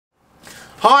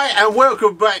Hi and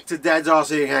welcome back to Dad's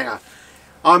RC Hangar.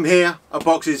 I'm here, a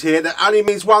box is here. That only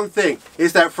means one thing,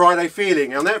 it's that Friday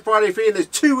feeling. And that Friday feeling, there's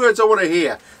two words I want to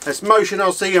hear. That's Motion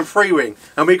RC and Freewing.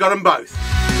 And we got them both.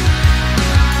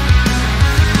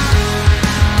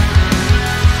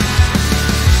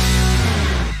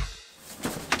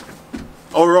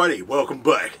 Alrighty, welcome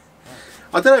back.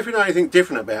 I don't know if you know anything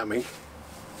different about me.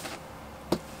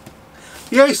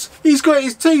 Yes, he's got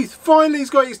his teeth. Finally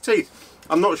he's got his teeth.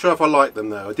 I'm not sure if I like them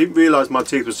though. I didn't realise my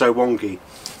teeth were so wonky,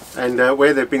 and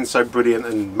where they've been so brilliant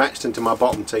and matched into my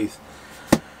bottom teeth,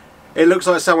 it looks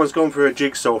like someone's gone through a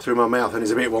jigsaw through my mouth and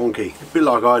it's a bit wonky, a bit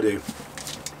like I do.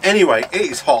 Anyway, it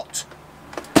is hot.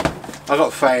 I got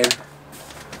a fan.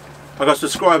 I got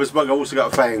subscribers, but I also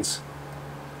got fans.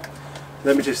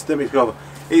 Let me go.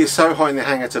 It is so hot in the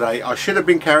hangar today. I should have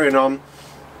been carrying on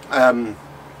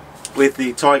with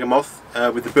the Tiger Moth,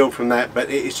 with the build from that, but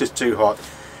it is just too hot.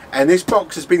 And this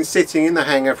box has been sitting in the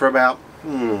hangar for about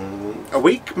a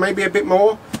week, maybe a bit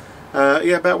more.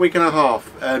 Yeah, about a week and a half.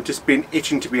 Just been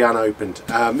itching to be unopened.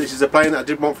 This is a plane that I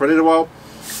did want for a little while.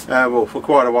 Well, for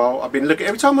quite a while. I've been looking,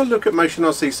 every time I look at Motion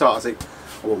RC site, I think,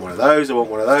 I want one of those, I want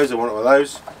one of those, I want one of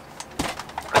those.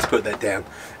 Let's put that down.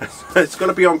 It's got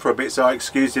to be on for a bit, so I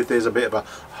excuse if there's a bit of a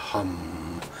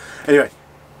hum. Anyway,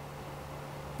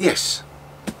 yes,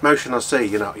 Motion RC,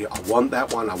 you know, I want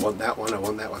that one, I want that one, I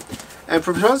want that one. And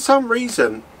for some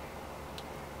reason,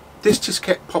 this just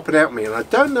kept popping out at me, and I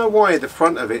don't know why. The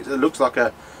front of it looks like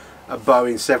a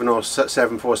Boeing 7 or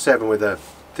 747 with a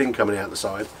thing coming out the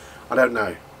side. I don't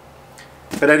know.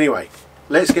 But anyway,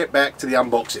 let's get back to the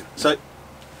unboxing. So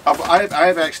I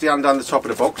have actually undone the top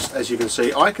of the box, as you can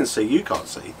see. I can see, you can't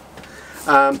see.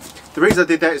 The reason I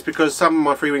did that is because some of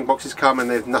my Freewing boxes come and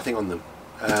there's nothing on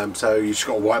them. So you've just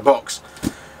got a white box.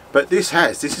 But this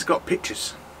has got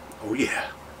pictures. Oh yeah.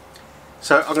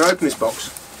 So I'm going to open this box,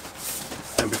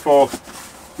 and before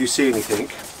you see anything,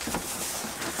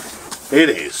 it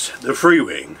is the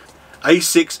Freewing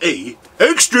A6E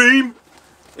Extreme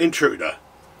Intruder.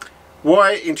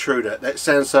 Why Intruder? That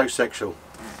sounds so sexual.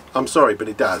 I'm sorry, but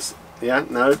it does. Yeah?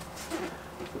 No?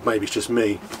 Maybe it's just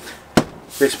me.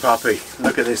 This puppy.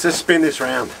 Look at this. Let's spin this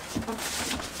round.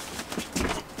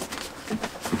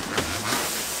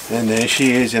 And there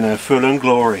she is in her full and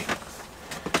glory.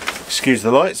 Excuse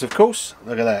the lights, of course.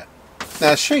 Look at that.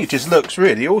 Now she just looks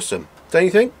really awesome, don't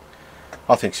you think?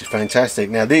 I think she's fantastic.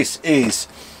 Now this is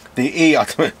the E.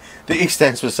 The E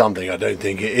stands for something. I don't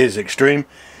think it is extreme,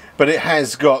 but it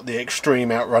has got the extreme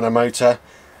outrunner motor,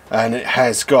 and it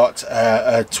has got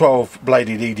a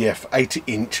 12-bladed EDF 80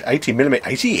 inch.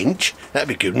 That'd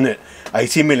be good, wouldn't it?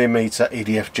 80mm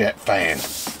EDF Jet fan.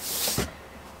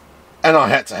 And I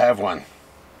had to have one.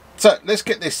 So let's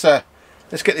get this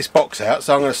box out.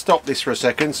 So I'm going to stop this for a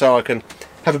second so I can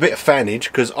have a bit of fanage,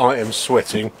 because I am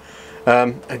sweating,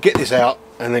 and get this out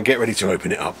and then get ready to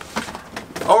open it up.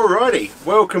 Alrighty,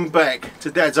 welcome back to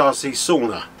Dad's RC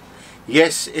sauna.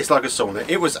 Yes, it's like a sauna.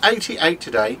 It was 88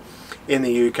 today in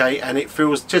the UK, and it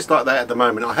feels just like that at the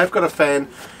moment. I have got a fan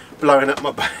blowing up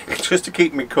my back just to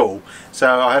keep me cool,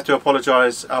 so I have to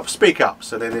apologise. I'll speak up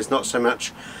so then there's not so much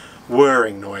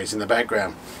whirring noise in the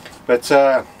background. But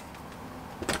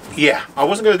yeah, I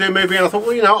wasn't going to do a movie, and I thought,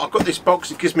 well, you know, I've got this box,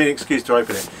 it gives me an excuse to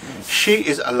open it. She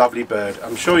is a lovely bird.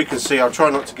 I'm sure you can see. I'll try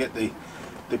not to get the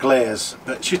glares,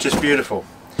 but she's just beautiful.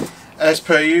 As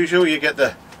per usual, you get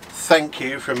the thank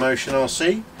you from Motion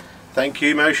RC. Thank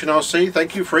you, Motion RC.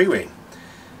 Thank you, Freewing.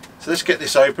 So let's get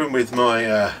this open with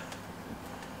my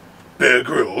Bear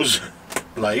Grylls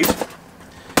blade,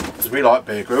 because we like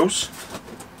Bear Grylls.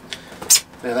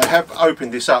 Now they have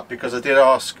opened this up because I did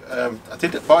ask, I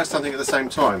did buy something at the same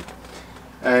time,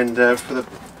 and I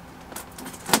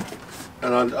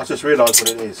just realised what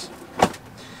it is.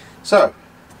 So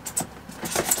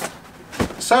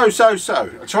I'm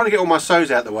trying to get all my so's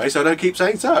out of the way so I don't keep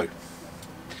saying so.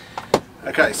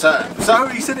 Okay, so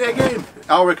he said it again.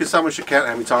 I reckon someone should count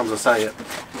how many times I say it.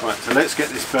 Right, so let's get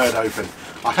this bird open.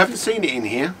 I haven't seen it in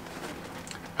here,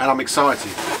 and I'm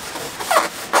excited.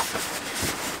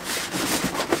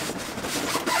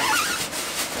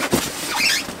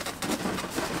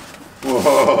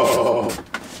 Whoa!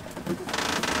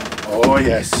 Oh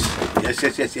yes,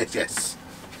 yes.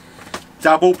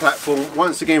 Double platform.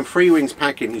 Once again, Freewing's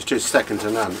packing is just second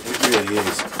to none. It really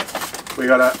is. We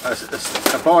got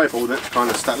a Bible that's kind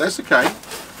of stuck. That's okay.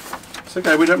 It's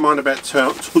okay. We don't mind about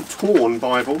torn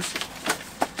Bibles.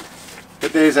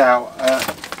 But there's our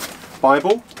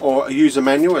Bible, or a user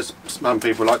manual, as some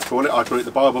people like to call it. I call it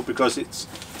the Bible because it's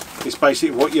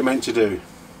basically what you're meant to do.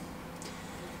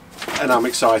 And I'm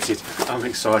excited. We're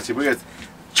going to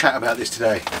chat about this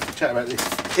today.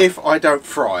 If I don't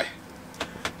fry,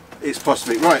 it's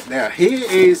possibly right. Now here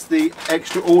is the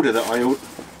extra order that I ordered.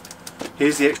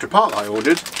 Here's the extra part that I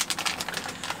ordered,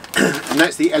 and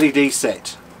that's the LED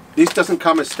set. This doesn't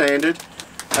come as standard.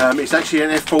 It's actually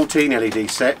an F14 LED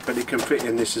set, but it can fit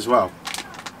in this as well.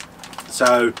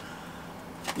 So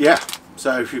yeah,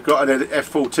 so if you've got an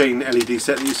F14 LED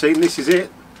set that you've seen, this is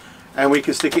it, and we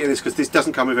can stick it in this because this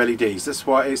doesn't come with LEDs. That's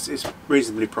why it's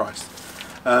reasonably priced.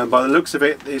 By the looks of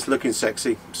it, it's looking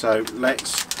sexy. So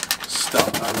let's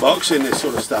start unboxing this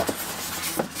sort of stuff.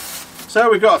 So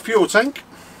we've got a fuel tank,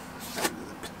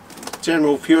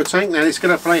 general fuel tank. Now it's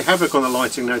going to play havoc on the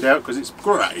lighting, no doubt, because it's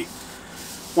grey.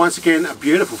 Once again, a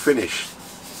beautiful finish,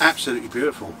 absolutely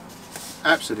beautiful,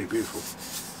 absolutely beautiful.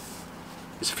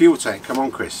 It's a fuel tank. Come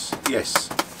on, Chris. Yes,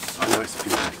 I know it's a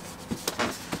fuel tank,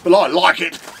 but I like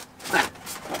it.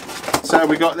 So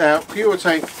we got our fuel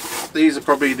tank. These are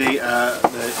probably I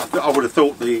would have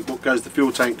thought what goes the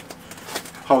fuel tank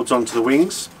holds onto the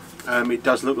wings. It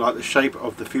does look like the shape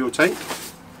of the fuel tank.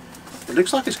 It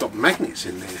looks like it's got magnets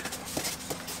in there.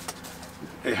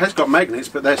 It has got magnets,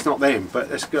 but that's not them.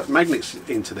 But it's got magnets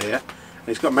into there. And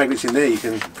it's got magnets in there. You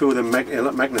can feel them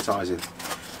magnetising.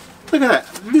 Look at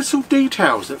that, little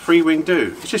details that Freewing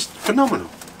do. It's just phenomenal.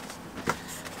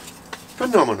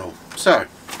 Phenomenal. So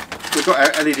we've got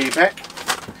our LED pack,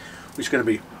 which is going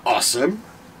to be awesome.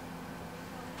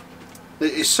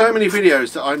 There's so many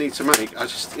videos that I need to make. I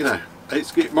just, you know,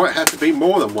 it might have to be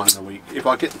more than one a week if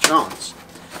I get the chance.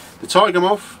 The Tiger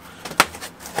Moth,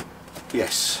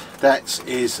 yes, that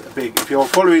is a big. If you're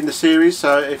following the series,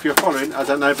 so if you're following, I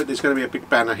don't know, but there's going to be a big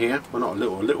banner here. Well, not a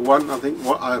little one. I think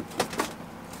I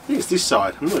think it's this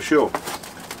side. I'm not sure.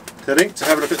 So I think to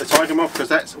have a look at the Tiger Moth, because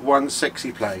that's one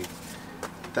sexy plane.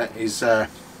 That is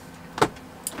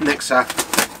Nexa,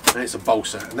 and it's a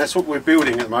balsa, and that's what we're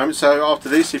building at the moment. So after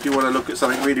this, if you want to look at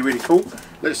something really, really cool,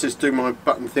 let's just do my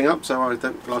button thing up so I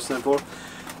don't glass that for.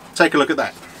 Take a look at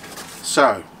that.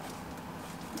 So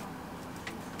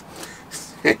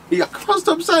I can't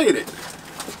stop saying it.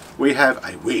 We have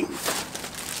a wing.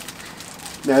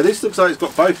 Now this looks like it's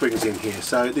got both wings in here,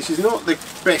 so this is not the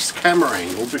best camera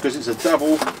angle because it's a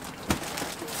double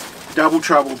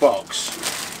trouble box.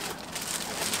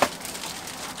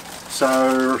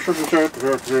 So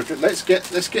let's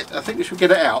get I think we should get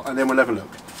it out and then we'll have a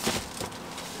look.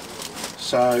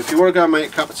 So if you want to go and make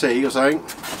a cup of tea or something,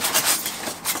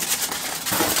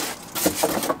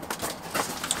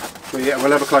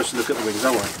 we'll have a closer look at the wings,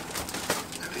 don't we?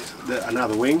 There's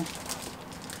another wing.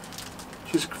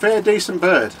 She's a fair decent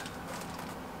bird.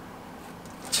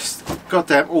 Just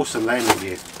goddamn awesome landing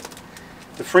gear.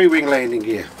 The Freewing landing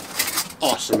gear.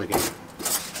 Awesome again.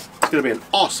 It's going to be an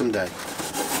awesome day.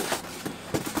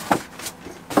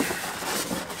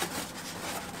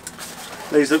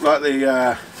 These look like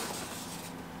the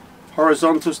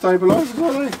horizontal stabilisers,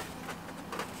 are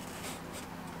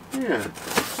they? Yeah.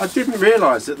 I didn't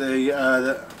realise that the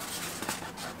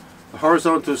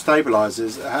horizontal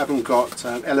stabilisers haven't got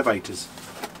elevators.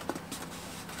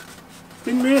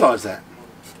 Didn't realise that.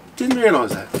 Didn't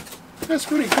realise that. That's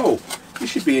pretty cool. This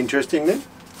should be interesting then.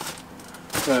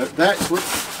 So that's what.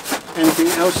 Anything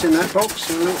else in that box?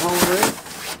 In a little hole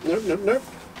there? Nope.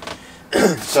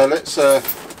 So let's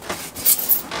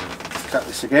cut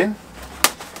this again.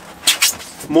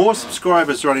 More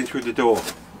subscribers running through the door.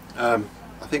 I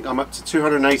think I'm up to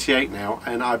 288 now,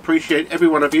 and I appreciate every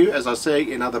one of you, as I say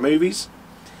in other movies,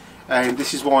 and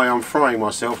this is why I'm frying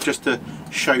myself, just to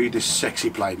show you this sexy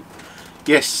plane.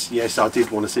 Yes, I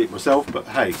did want to see it myself, but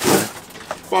hey, you know.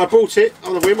 Well, I bought it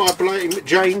on the whim. I blamed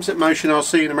James at Motion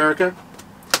RC in America,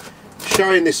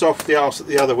 showing this off the arse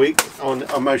the other week on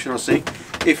Motion RC.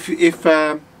 If you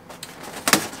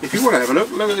want to have a look,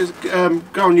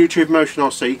 go on YouTube, Motion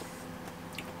RC.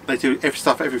 They do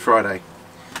stuff every Friday.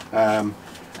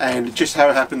 And just how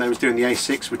it happened, they was doing the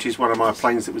A6, which is one of my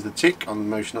planes that was the tick on the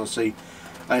Motion RC,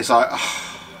 and it's like,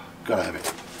 oh, gotta have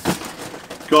it,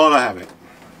 gotta have it.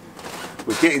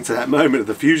 We're getting to that moment of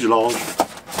the fuselage.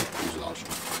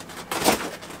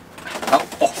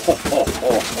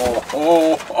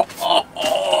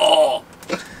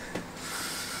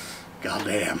 God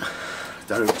damn.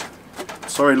 Don't.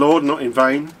 Sorry, Lord, not in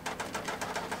vain.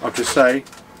 I'll just say,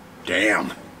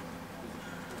 damn.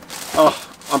 Oh.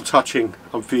 I'm touching,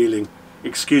 I'm feeling.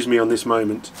 Excuse me on this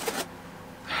moment.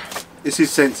 This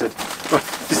is censored.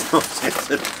 It's not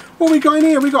censored. What have we got in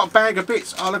here? We got a bag of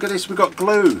bits. Oh, look at this. We got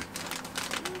glue.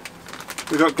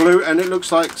 We got glue, and it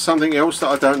looks like something else that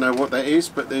I don't know what that is,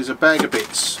 but there's a bag of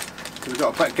bits. We've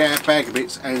got a bag of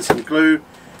bits and some glue.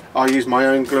 I use my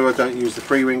own glue. I don't use the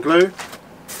Freewing glue.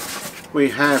 We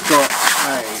have got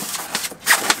a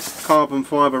carbon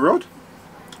fibre rod.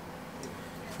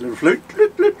 Little flute.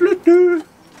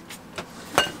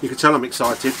 You can tell I'm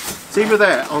excited. It's either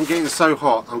that, I'm getting so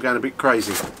hot, I'm going a bit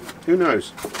crazy. Who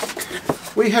knows?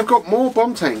 We have got more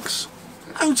bomb tanks.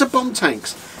 Loads of bomb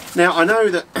tanks. Now I know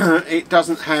that it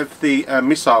doesn't have the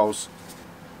missiles.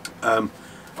 I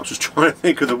was just trying to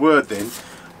think of the word then.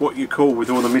 What you call with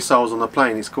all the missiles on the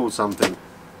plane, it's called something.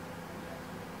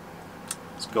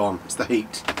 It's gone. It's the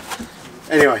heat.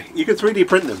 Anyway, you can 3D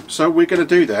print them. So we're going to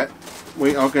do that.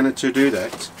 We are going to do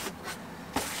that.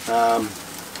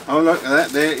 Oh look at that,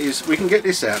 there is, we can get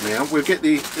this out now. We'll get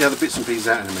the other bits and pieces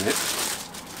out in a minute.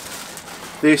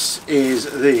 This is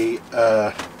the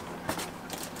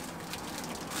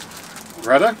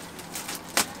rudder.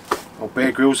 Old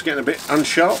Bear Grylls getting a bit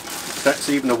unsharp, if that's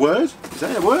even a word. Is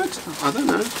that a word? I don't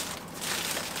know.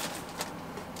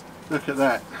 Look at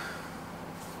that.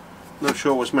 Not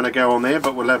sure what's meant to go on there,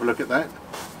 but we'll have a look at that.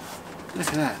 Look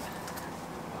at that.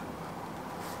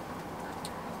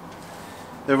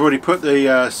 They've already put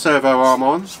the servo arm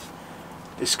on.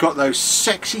 It's got those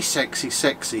sexy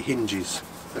hinges.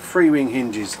 The Freewing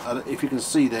hinges, if you can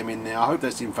see them in there. I hope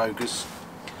that's in focus.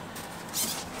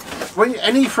 When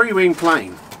any Freewing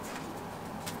plane,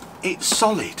 it's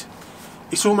solid.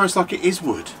 It's almost like it is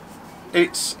wood.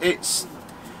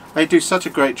 They do such a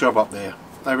great job up there.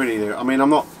 They really do. I mean,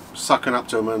 I'm not sucking up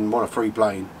to them and want a free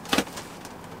plane.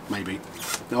 Maybe.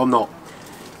 No, I'm not.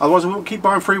 Otherwise I won't keep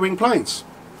buying Freewing planes.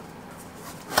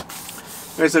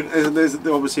 There's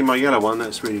obviously my yellow one,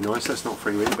 that's really nice. That's not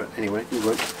Freewing, but anyway, we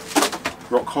won't.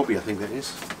 Rock Hobby, I think that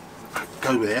is.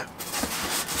 Go there.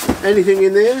 Anything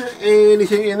in there?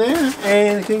 Anything in there?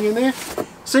 Anything in there?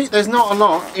 See, there's not a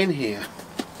lot in here.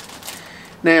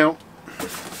 Now,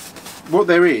 what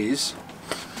there is,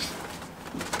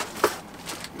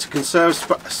 to conserve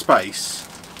space,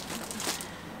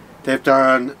 they've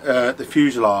done the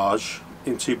fuselage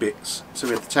in two bits. So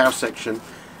we have the tail section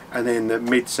and then the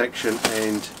mid section,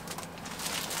 and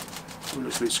it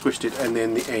looks a bit squished it, and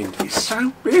then the end. It's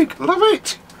so big, love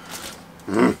it.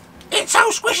 It's so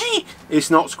squishy. It's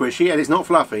not squishy, and it's not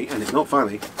fluffy, and it's not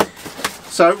funny.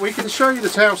 So we can show you the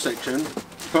tail section,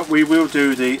 but we will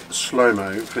do the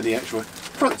slow-mo for the actual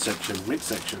front section, mid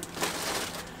section.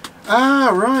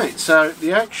 Ah, right. So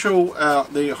the actual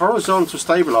the horizontal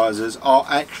stabilizers are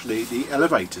actually the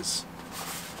elevators.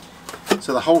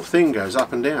 So the whole thing goes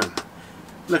up and down.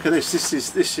 Look at this.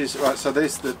 This is right. So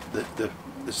there's the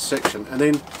section, and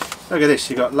then look at this.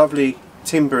 You got lovely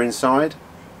timber inside.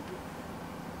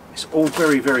 It's all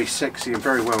very sexy and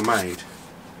very well made.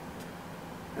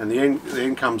 And the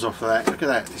end comes off of that. Look at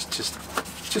that. It's just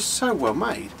so well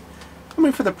made. I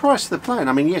mean, for the price of the plane.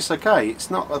 I mean, yes, okay, it's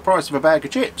not the price of a bag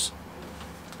of chips,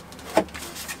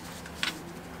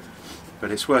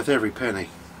 but it's worth every penny.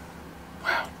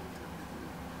 Wow.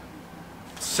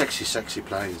 Sexy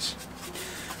planes.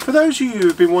 For those of you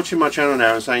who've been watching my channel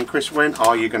now and saying, Chris, when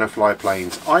are you going to fly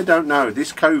planes? I don't know.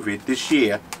 This COVID, this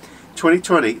year,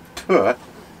 2020,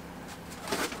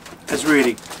 has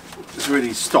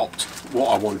really stopped what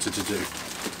I wanted to do.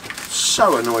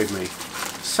 So annoyed me.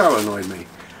 So annoyed me.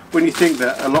 When you think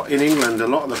that a lot in England, a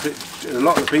lot of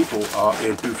the people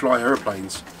who fly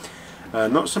aeroplanes,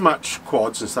 not so much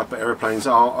quads and stuff, but aeroplanes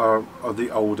are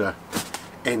the older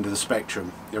end of the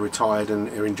spectrum. They're retired and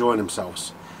they're enjoying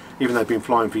themselves, even though they've been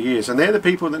flying for years. And they're the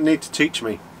people that need to teach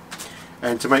me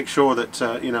and to make sure that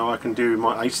you know, I can do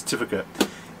my A certificate.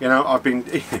 You know, I've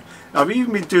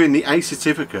even been doing the A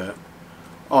certificate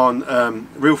on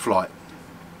real flight.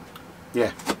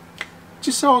 Yeah,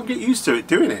 just so I can get used to it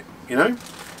doing it. You know,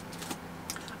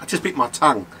 I just bit my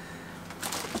tongue.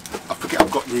 I forget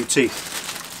I've got new teeth.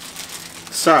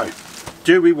 So,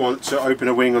 do we want to open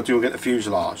a wing or do we get the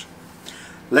fuselage?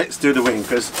 Let's do the wing,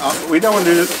 because we don't want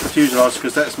to do the fuselage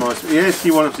because that's my... Yes,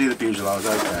 you want to see the fuselage,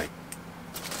 okay.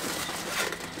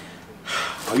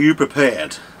 Are you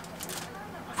prepared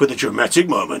for the dramatic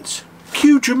moment?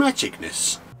 Cue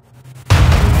dramaticness.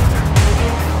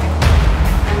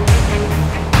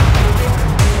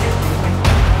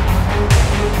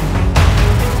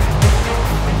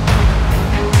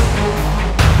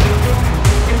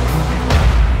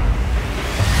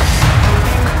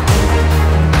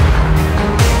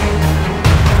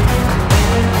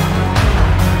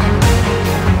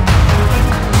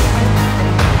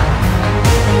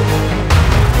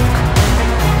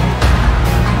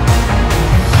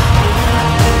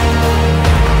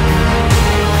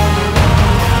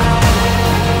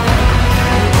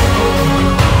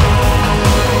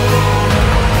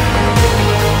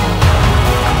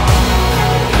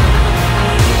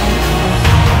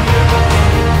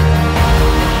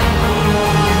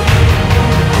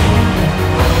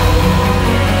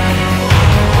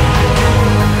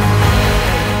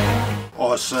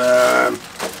 awesome.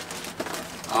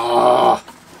 Ah,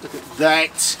 look at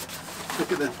that.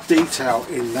 Look at the detail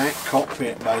in that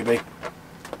cockpit, baby.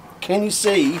 Can you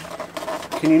see?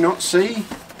 Can you not see?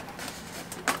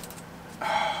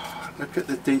 Oh, look at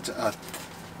the detail.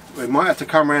 We might have to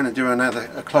come around and do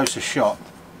a closer shot.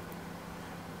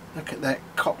 Look at that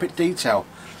cockpit detail.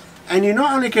 And you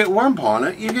not only get one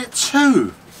pilot, you get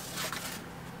two.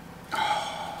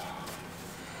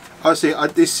 Honestly,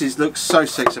 this looks so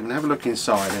sexy. I'm gonna have a look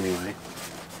inside anyway.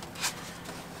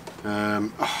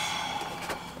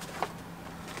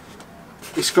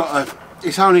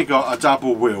 It's only got a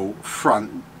double wheel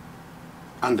front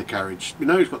undercarriage. You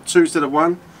know, it's got two instead of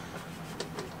one.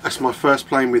 That's my first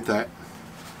plane with that.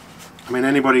 I mean,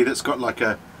 anybody that's got like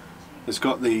it's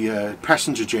got the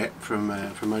passenger jet from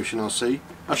Ocean RC.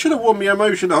 I should have worn my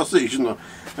Ocean RC, shouldn't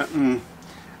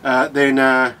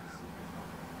I?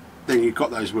 Then you've got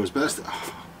those wheels, but that's the,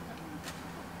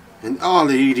 and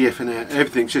the EDF and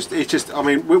everything's just. I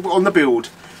mean, on the build,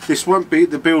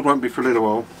 the build won't be for a little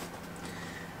while,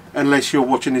 unless you're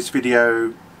watching this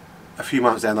video a few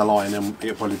months down the line, and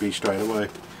it'll probably be straight away.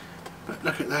 But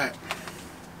look at that.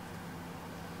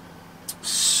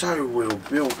 So well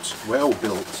built.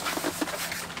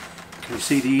 Can you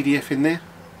see the EDF in there?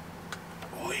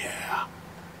 Oh yeah.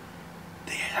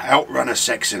 The outrunner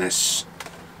sexiness.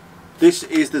 This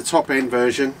is the top end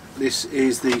version. This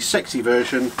is the sexy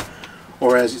version,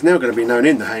 or as it's now going to be known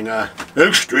in the hangar,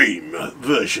 extreme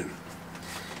version.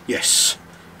 Yes.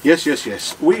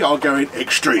 Yes. We are going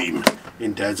extreme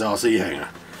in Dad's RC hangar.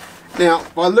 Now,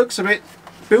 by the looks of it,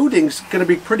 building's going to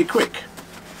be pretty quick.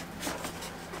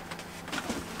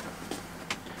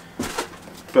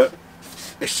 But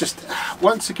it's just,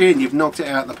 once again, you've knocked it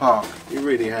out of the park. You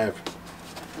really have.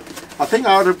 I think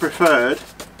I would have preferred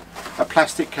a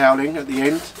plastic cowling at the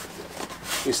end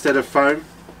instead of foam.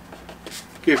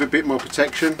 Give a bit more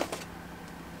protection.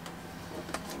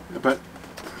 But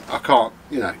I can't,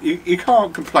 you know, you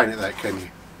can't complain at that, can you?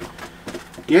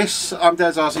 Yes, I'm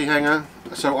Dad's RC hangar,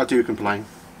 so I do complain.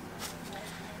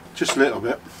 Just a little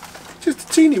bit. Just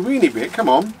a teeny weeny bit, come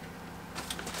on.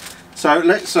 So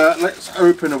let's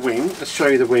open a wing. Let's show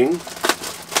you the wing.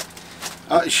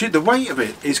 The weight of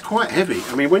it is quite heavy.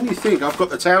 I mean, when you think I've got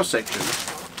the tail section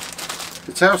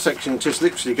just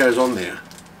literally goes on there.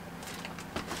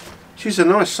 She's a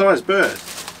nice sized bird.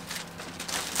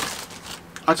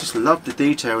 I just love the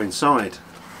detail inside.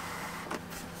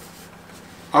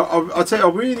 I'll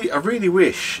tell you, I really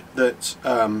wish that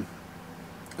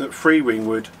that Freewing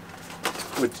would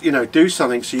you know, do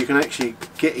something so you can actually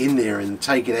get in there and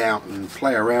take it out and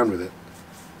play around with it.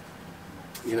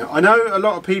 You know, I know a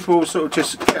lot of people sort of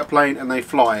just get a plane and they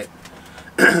fly it,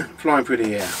 flying through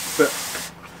the air. But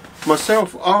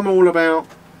myself, I'm all about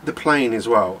the plane as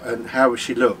well, and how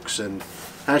she looks and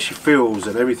how she feels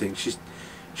and everything. She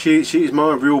is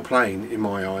my real plane in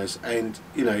my eyes. And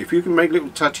you know, if you can make little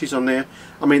touches on there,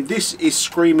 I mean, this is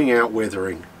screaming out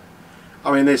weathering.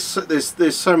 I mean, there's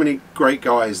so many great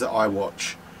guys that I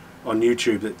watch on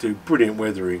YouTube that do brilliant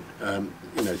weathering.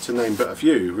 You know, to name but a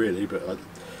few, really. But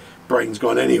brain's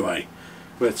gone anyway.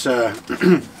 But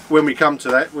when we come to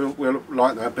that, we'll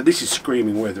like that. But this is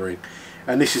screaming weathering,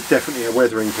 and this is definitely a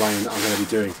weathering plane that I'm going to be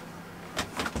doing.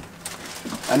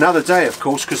 Another day, of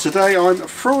course, because today I'm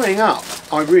frying up.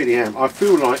 I really am. I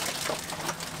feel like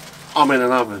I'm in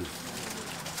an oven.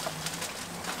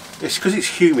 It's because it's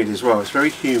humid as well. It's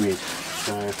very humid.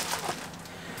 So,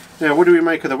 now, what do we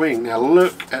make of the wing? Now,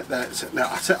 look at that. Now,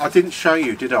 I didn't show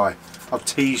you, did I? I've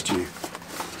teased you.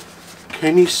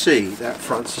 Can you see that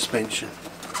front suspension?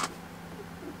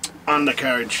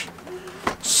 Undercarriage.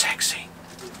 Sexy.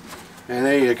 And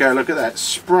there you go. Look at that.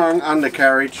 Sprung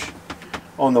undercarriage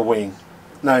on the wing.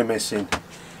 No messing.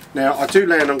 Now, I do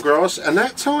land on grass, and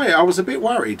that tyre, I was a bit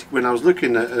worried when I was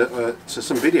looking at to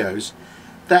some videos.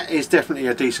 That is definitely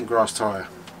a decent grass tyre.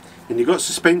 And you've got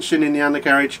suspension in the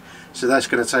undercarriage, so that's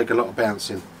going to take a lot of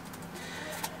bouncing.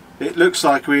 It looks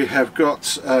like we have got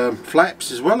flaps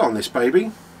as well on this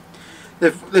baby.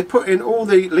 They've put in all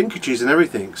the linkages and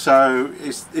everything, so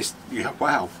it's yeah,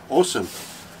 wow, awesome.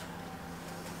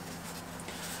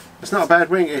 It's not a bad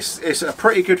wing. It's a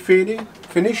pretty good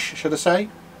finish, should I say.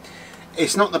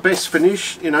 It's not the best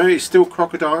finish, you know. It's still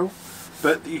crocodile,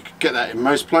 but you could get that in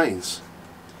most planes.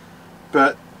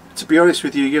 But to be honest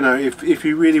with you, you know, if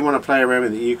you really want to play around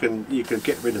with it, you can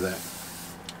get rid of that.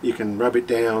 You can rub it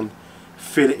down,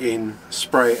 fill it in,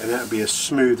 spray it, and that'll be as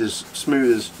smooth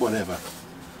as whatever.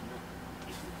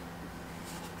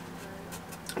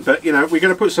 But you know, we're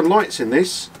going to put some lights in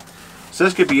this, so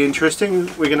that's going to be interesting.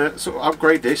 We're going to sort of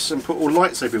upgrade this and put all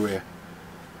lights everywhere.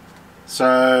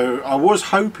 So I was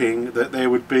hoping that there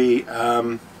would be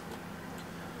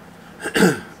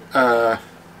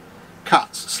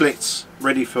cuts, slits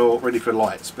ready for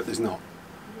lights, but there's not.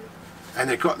 And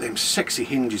they've got them sexy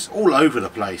hinges all over the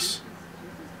place.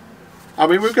 I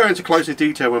mean, we'll go into closer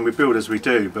detail when we build, as we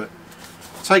do, but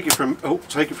take it from,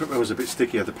 it was a bit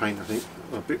sticky of the paint, I think.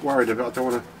 I'm a bit worried about, I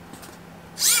don't want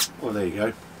to, oh, there you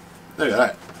go. Look at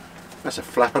that. That's a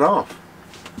flap and a half.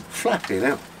 Flapping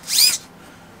out.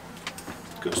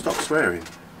 Got to stop swearing.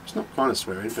 It's not kind of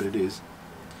swearing, but it is.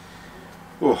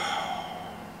 Oh.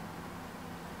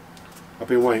 I've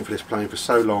been waiting for this plane for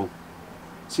so long.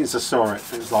 Since I saw it.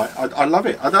 It's like, I love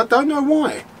it. I don't know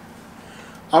why.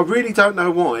 I really don't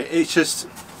know why. It's just,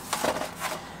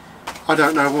 I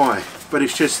don't know why. But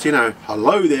it's just, you know,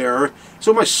 hello there. It's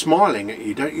almost smiling at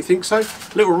you, don't you think so?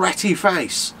 Little ratty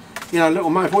face. You know,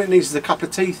 little mouth. What it needs is a couple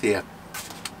of teeth here.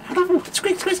 Hello,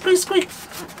 squeak, squeak, squeak, squeak.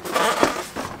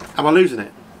 Am I losing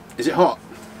it? Is it hot?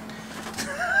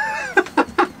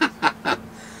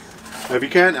 If you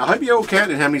can, I hope you're all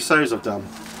counting how many sews I've done.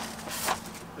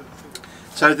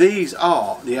 So these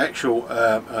are the actual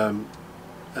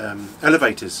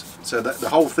elevators. So that the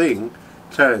whole thing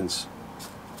turns.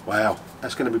 Wow,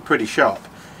 that's going to be pretty sharp.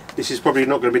 This is probably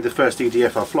not going to be the first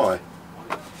EDF I fly.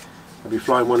 I'll be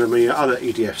flying one of my other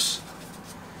EDFs.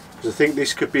 Because I think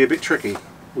this could be a bit tricky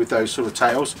with those sort of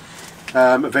tails.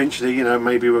 Eventually, you know,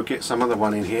 maybe we'll get some other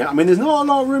one in here. I mean, there's not a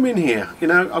lot of room in here. You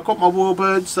know, I've got my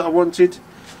warbirds that I wanted.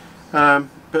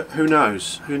 But who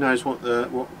knows? Who knows what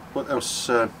else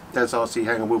Dad's RC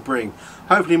Hangar will bring?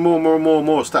 Hopefully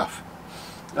more stuff.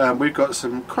 We've got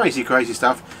some crazy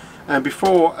stuff, and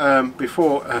before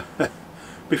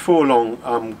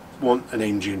long, want an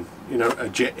engine. You know, a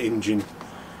jet engine.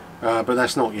 But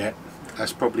that's not yet.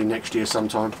 That's probably next year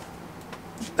sometime.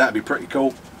 That'd be pretty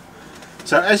cool.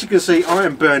 So as you can see, I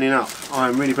am burning up. I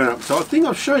am really burning up. So I think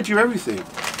I've showed you everything.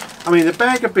 I mean, the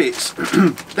bag of bits.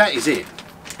 That is it.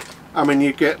 I mean,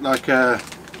 you get like a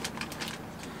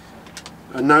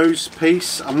nose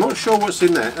piece. I'm not sure what's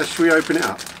in there. Let's reopen it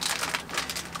up.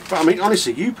 But I mean,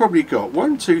 honestly, you probably got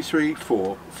 1, 2, 3,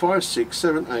 4, 5, 6,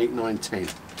 7, 8, 9, 10.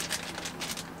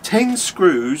 10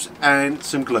 screws and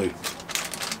some glue.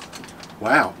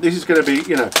 Wow, this is going to be,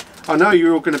 you know, I know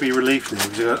you're all going to be relieved now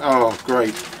because you're going, oh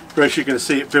great, you're actually going to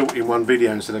see it built in one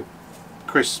video instead of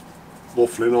Chris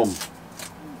waffling on.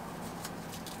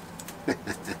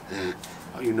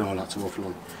 You know I like to waffle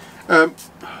on.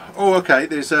 Oh, okay.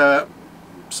 There's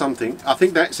something. I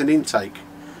think that's an intake.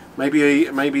 Maybe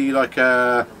like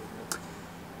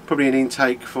probably an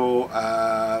intake for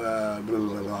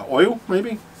oil.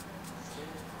 Maybe.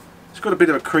 It's got a bit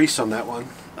of a crease on that one.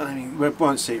 I mean, we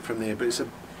won't see it from there, but it's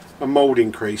a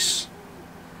moulding crease.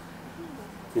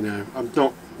 You know, I'm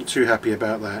not too happy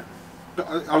about that.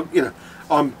 But you know,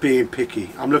 I'm being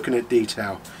picky. I'm looking at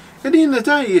detail. At the end of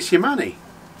the day, it's your money.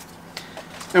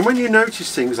 And when you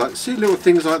notice things like, see little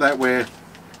things like that where,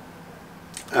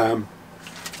 there's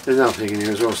another thing in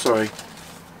here as well, sorry.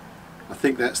 I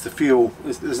think that's the fuel,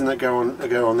 doesn't that go on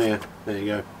there? There you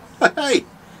go. Hey!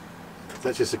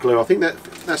 That's just a glue. I think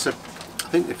that's the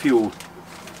fuel.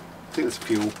 I think that's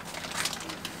fuel.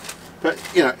 But,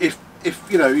 you know, if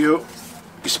you know, you're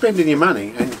spending your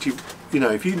money and you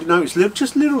know, if you notice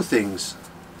just little things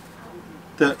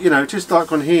that, you know, just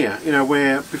like on here, you know,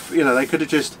 where, you know, they could have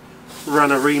just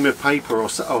run a ream of paper or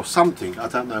something. I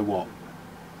don't know what.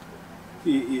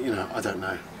 You know, I don't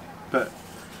know. But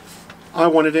I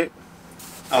wanted it.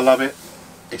 I love it.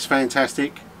 It's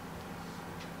fantastic.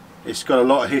 It's got a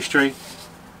lot of history,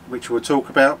 which we'll talk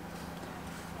about.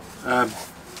 But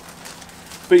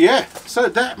yeah, so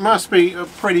that must be a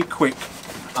pretty quick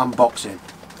unboxing.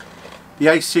 The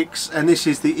A6, and this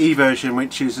is the E version,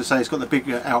 which is to say it's got the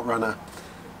bigger outrunner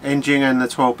engine and the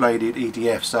 12-bladed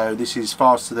EDF, so this is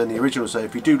faster than the original. So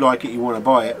if you do like it, you want to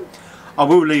buy it, I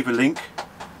will leave a link.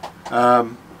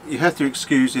 You have to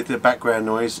excuse if the background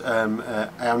noise.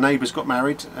 Our neighbours got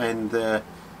married, and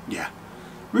yeah,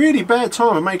 really bad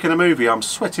time of making a movie. I'm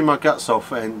sweating my guts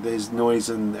off and there's noise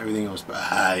and everything else, but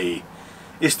hey,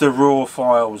 it's the raw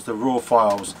files,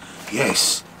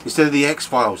 yes, instead of the X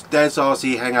files. Dad's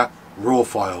RC Hangar raw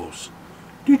files.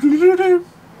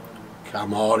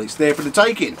 Come on, it's there for the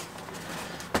taking.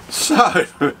 So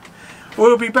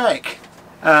we'll be back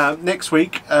next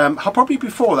week, probably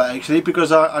before that actually, because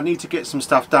I need to get some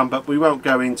stuff done, but we won't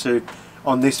go into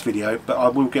on this video, but I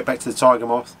will get back to the Tiger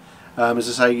Moth. As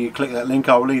I say, you click that link,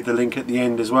 I'll leave the link at the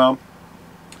end as well,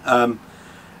 and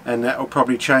that will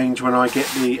probably change when I get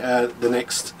the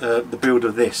next the build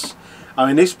of this. I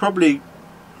mean, this probably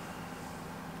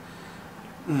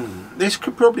this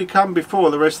could probably come before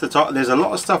the rest of the time. There's a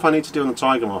lot of stuff I need to do on the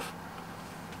Tiger Moth.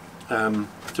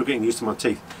 Still getting used to my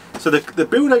teeth. So the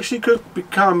build actually could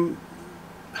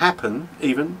happen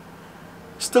even.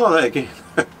 Start that again.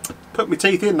 Put my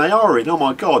teeth in, they are in, oh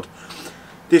my god.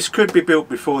 This could be built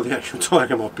before the actual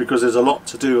Tiger Moth, because there's a lot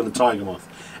to do on the Tiger Moth.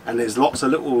 And there's lots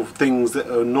of little things that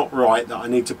are not right that I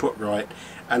need to put right.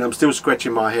 And I'm still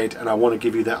scratching my head, and I want to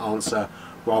give you that answer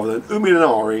rather than umming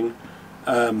and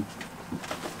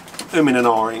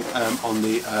ahhing on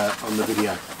the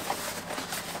video.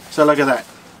 So look at that.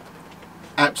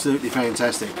 Absolutely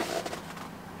fantastic.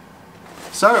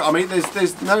 So I mean,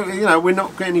 there's no, you know, we're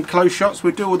not getting any close shots.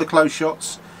 We do all the close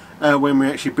shots when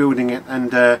we're actually building it,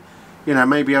 and you know,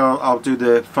 maybe I'll do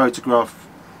the photograph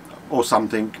or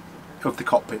something of the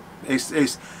cockpit. It's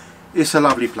a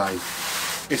lovely plane.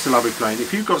 It's a lovely plane.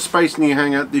 If you've got space in your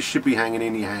hangar, this should be hanging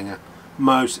in your hangar,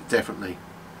 most definitely.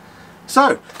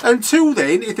 So until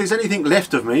then, if there's anything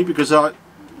left of me, because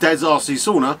Dad's RC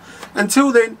sauna,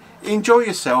 until then, enjoy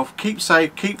yourself, keep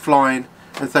safe, keep flying,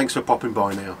 and thanks for popping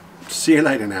by now. See you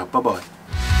later now. Bye bye.